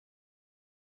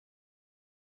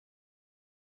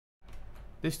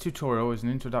This tutorial is an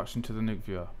introduction to the Nuke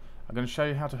viewer. I'm going to show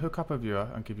you how to hook up a viewer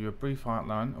and give you a brief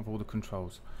outline of all the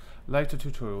controls. Later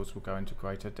tutorials will go into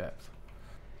greater depth.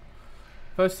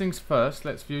 First things first,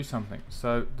 let's view something.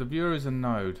 So the viewer is a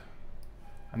node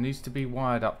and needs to be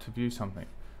wired up to view something.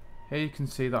 Here you can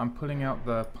see that I'm pulling out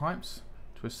the pipes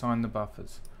to assign the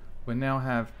buffers. We now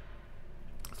have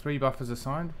 3 buffers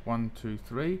assigned, 1, 2,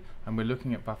 3, and we're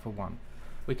looking at buffer 1.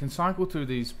 We can cycle through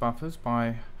these buffers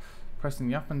by pressing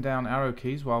the up and down arrow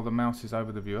keys while the mouse is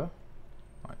over the viewer,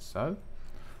 like so.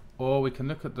 Or we can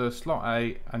look at the slot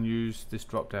A and use this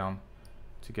drop down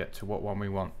to get to what one we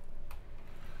want.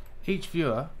 Each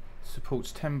viewer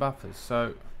supports 10 buffers,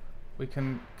 so we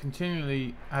can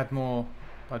continually add more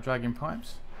by dragging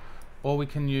pipes, or we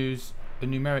can use a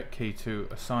numeric key to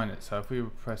assign it. So if we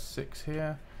press 6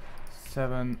 here,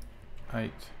 7,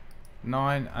 8,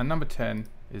 9, and number 10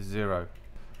 is 0.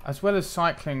 As well as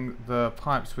cycling the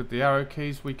pipes with the arrow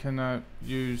keys, we can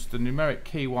use the numeric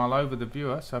key while over the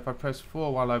viewer. So if I press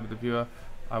 4 while over the viewer,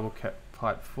 I will get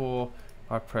pipe 4.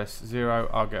 If I press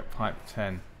 0, I'll get pipe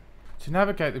 10. To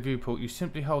navigate the viewport, you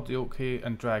simply hold the Alt key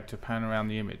and drag to pan around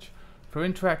the image. For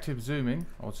interactive zooming,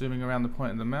 or zooming around the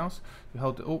point of the mouse, you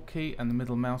hold the Alt key and the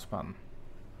middle mouse button.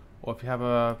 Or if you have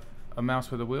a mouse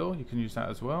with a wheel, you can use that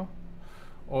as well.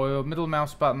 Or your middle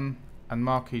mouse button and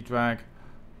marquee drag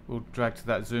will drag to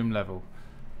that zoom level.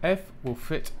 F will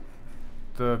fit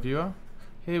the viewer.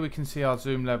 Here we can see our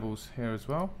zoom levels here as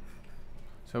well.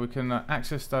 So we can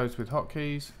access those with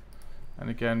hotkeys. And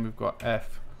again we've got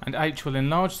F. And H will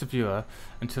enlarge the viewer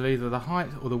until either the height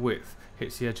or the width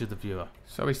hits the edge of the viewer.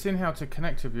 So we've seen how to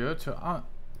connect a viewer. To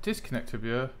disconnect a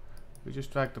viewer, we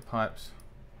just drag the pipes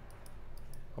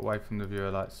away from the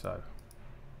viewer like so.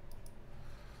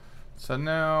 So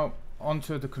now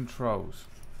onto the controls.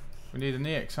 We need an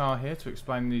EXR here to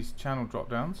explain these channel drop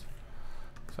downs.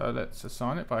 So let's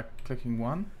assign it by clicking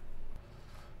 1.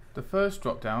 The first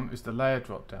drop down is the layer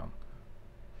drop down,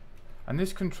 and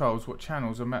this controls what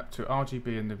channels are mapped to RGB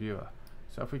in the viewer.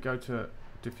 So if we go to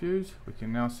diffuse, we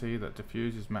can now see that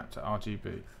diffuse is mapped to RGB.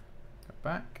 Go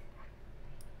back.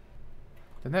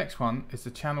 The next one is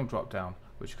the channel drop down,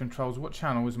 which controls what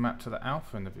channel is mapped to the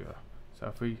alpha in the viewer. So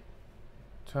if we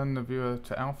turn the viewer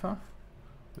to alpha,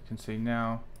 we can see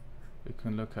now we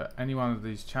can look at any one of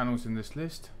these channels in this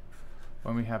list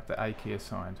when we have the A key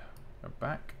assigned. Go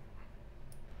back.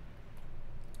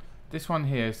 This one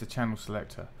here is the channel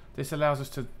selector. This allows us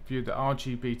to view the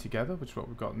RGB together, which is what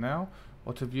we've got now,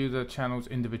 or to view the channels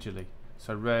individually.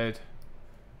 So red,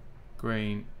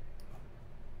 green,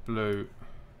 blue,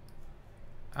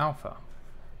 alpha.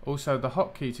 Also the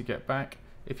hotkey to get back,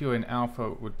 if you're in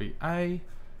alpha, would be A.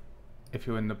 If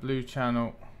you're in the blue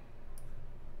channel,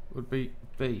 would be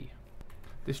B.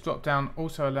 This drop down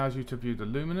also allows you to view the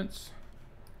luminance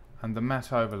and the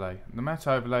matte overlay. The matte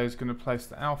overlay is going to place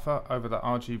the alpha over the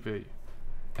RGB.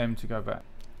 M to go back.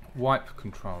 Wipe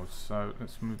controls. So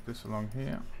let's move this along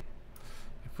here.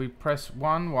 If we press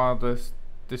 1 while this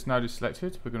node is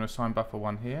selected, we're going to assign buffer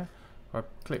 1 here. If I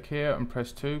click here and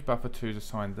press 2, buffer 2 is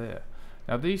assigned there.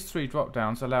 Now these 3 drop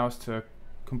downs allow us to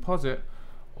composite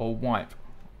or wipe.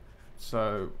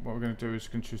 So what we're going to do is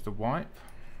we can choose the wipe,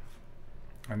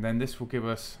 and then this will give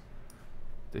us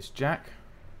this jack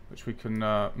which we can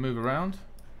move around,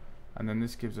 and then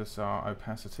this gives us our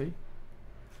opacity.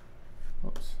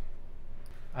 Oops.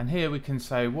 And here we can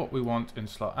say what we want in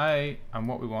slot A and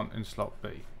what we want in slot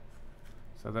B.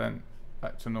 So then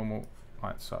back to normal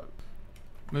like so.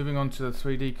 Moving on to the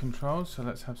 3D controls, so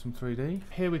let's have some 3D.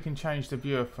 Here we can change the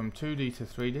viewer from 2D to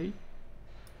 3D,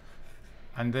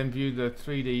 and then view the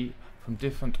 3D from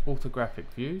different orthographic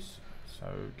views. So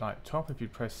like top, if you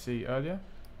press C earlier,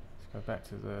 let's go back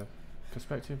to the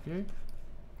perspective view.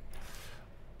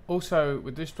 Also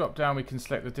with this drop down we can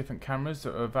select the different cameras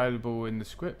that are available in the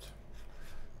script,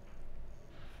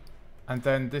 and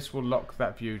then this will lock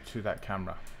that view to that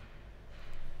camera.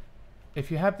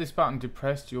 If you have this button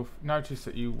depressed, you'll notice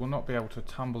that you will not be able to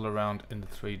tumble around in the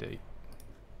 3D.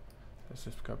 Let's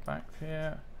just go back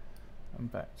here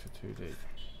and back to 2D.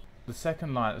 The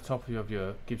second line at the top of your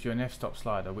viewer gives you an f-stop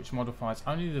slider which modifies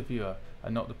only the viewer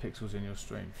and not the pixels in your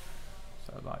stream.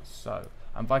 So like so.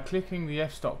 And by clicking the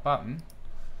f-stop button,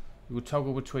 you will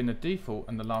toggle between the default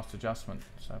and the last adjustment.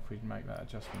 So if we make that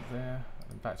adjustment there,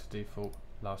 and back to default,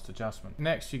 last adjustment.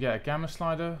 Next you get a gamma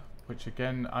slider, which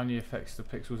again only affects the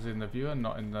pixels in the viewer,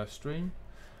 not in the stream.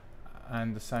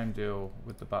 And the same deal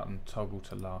with the button toggle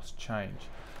to last change.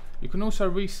 You can also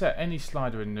reset any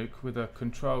slider in Nuke with a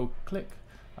control click,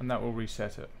 and that will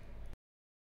reset it.